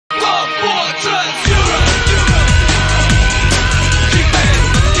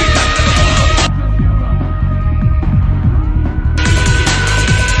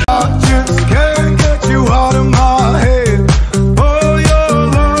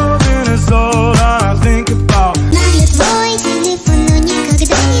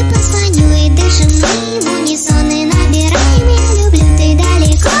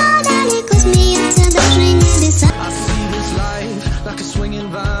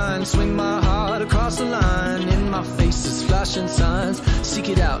mind, swing my heart across the line. In my face is flashing signs. Seek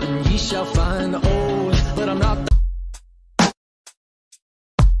it out and ye shall find. Oh, but I'm not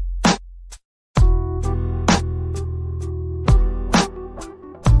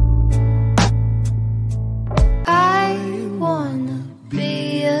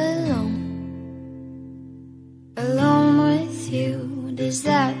does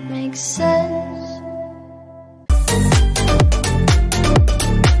that make sense?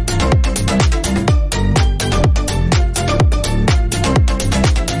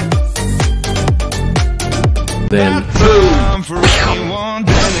 Then boom for anyone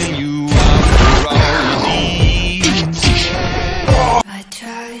telling you I'm all you need. I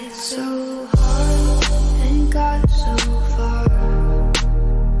tried so hard and got so far,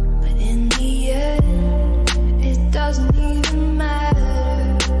 but in the end it doesn't even matter.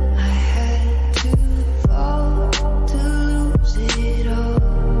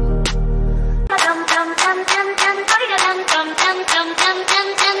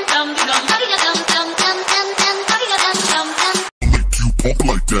 Pop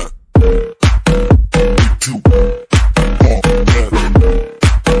like that.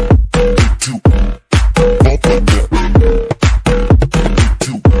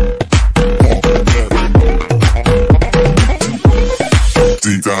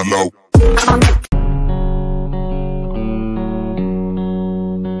 Deep down low.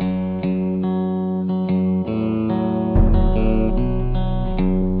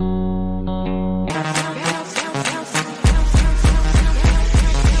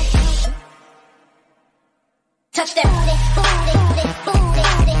 Touch them.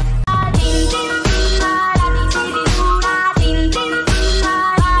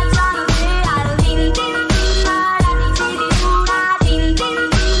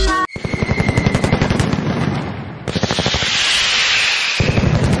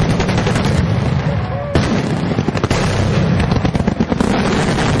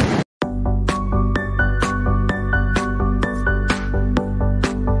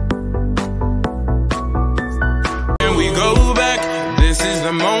 Go back, this is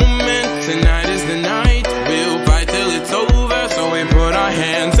the moment, tonight is the night. We'll fight till it's over, so we put our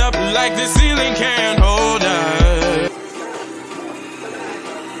hands up like the ceiling can't hold us.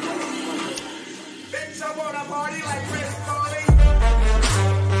 Bitch, I wanna party like Chris Farley.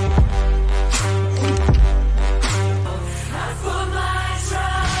 I put my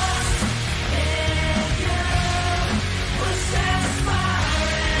trust in you, was as far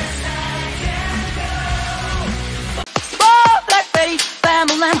as I can go.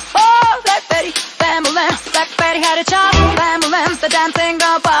 Bam-a-lam, oh, Black Betty, bam-a-lam. Black Betty had a chop, bam-a-lam's the damn thing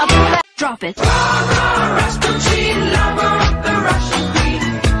go pop. Drop it. Rasputin, lover of the Russian queen.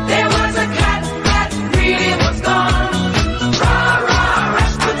 There was a cat that really was gone. Rah-rah,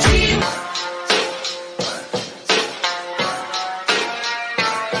 Rasputin.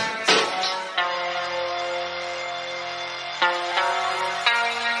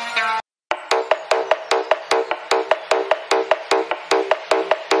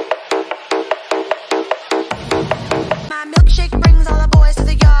 Milkshake brings all the boys to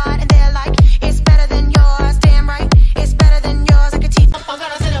the yard, and they're like, it's better than yours. Damn right, it's better than yours. I could teach. I'm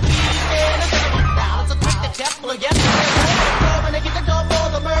gonna send a beat in a 7,000 quick the chef will get when they get the door for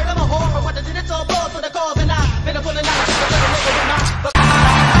the murder, the horror, what did it all for the cause, and I've been pulling out the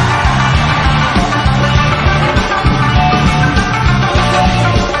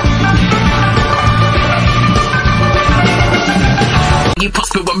You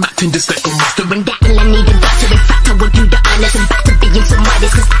prosper, I'm acting just like a monster and battle. I need a doctor, in fact I will do the honors. I'm back to being so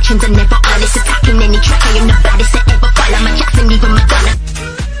modest, cause actions are never honest. Attacking any track, I am the baddest to ever fall. I'm a Jackson, even Madonna.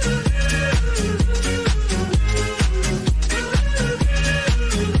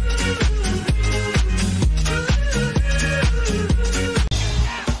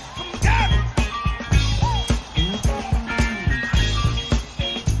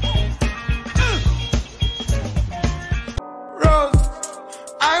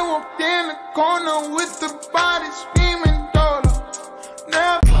 I walked in the corner with the body screaming daughter.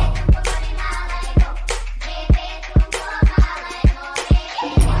 Never.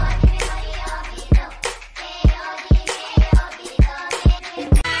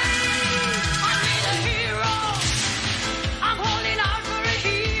 I'm holding out for a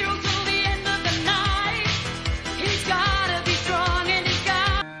hero till the end of the night. He's gotta be strong in his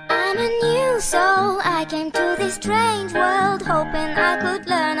God. I'm a new soul. I came to this strange world hoping I could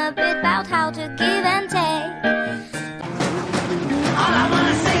learn a bit about how to give and take. All I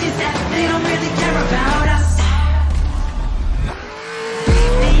wanna say is that they don't really care about us.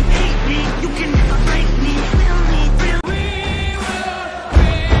 They hate me, you can never break me. We don't need real. We will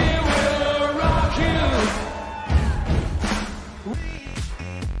be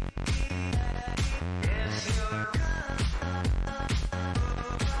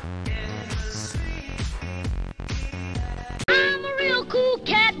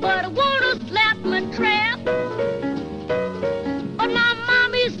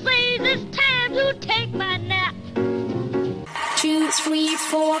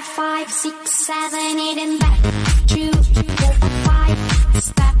 5, 6, 7, 8 and back. 2, 4, 5,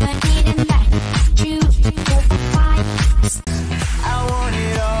 7, 8 and back. 2, 4, 5. I want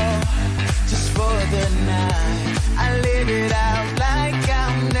it all just for the night. I live it out like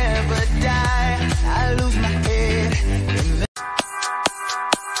I'll never die. I lose my head in the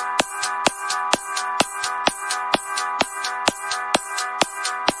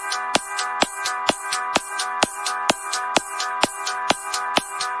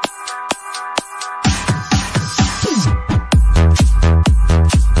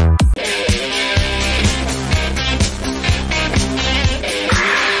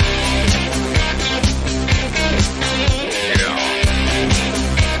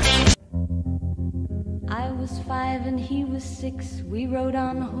I was 5 and he was 6. We rode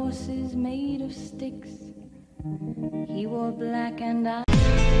on horses made of sticks. He wore black and I.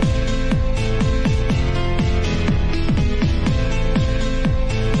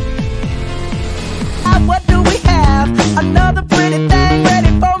 What do we have? Another pretty thing ready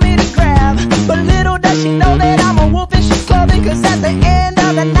for me to grab. But little does she know that I'm a wolf in sheep's clothing. Cause at the end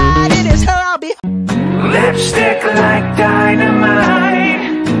of the night it is her I'll be. Lipstick like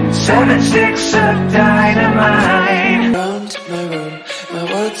dynamite. 7 sticks of dynamite. Round my room, my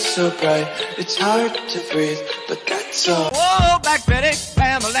world's so bright. It's hard to breathe, but that's all. Whoa, Black Betty,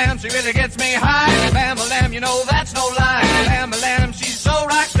 Bam-a-lam, she really gets me high. Bam-a-lam, you know that's no lie. Bam-a-lam, she's so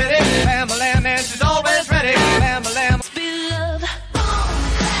rock steady. Bam-a-lam, and she's always ready. Bam-a-lam. Love,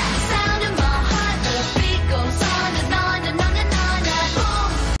 sound in my heart. The beat goes on and on and on and on and on.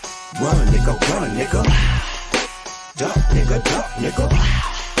 Run, nigga, run, nigga. Duck, nigga, duck, nigga.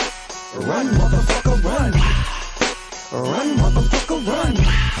 Run, motherfucker, run. Run, motherfucker, run.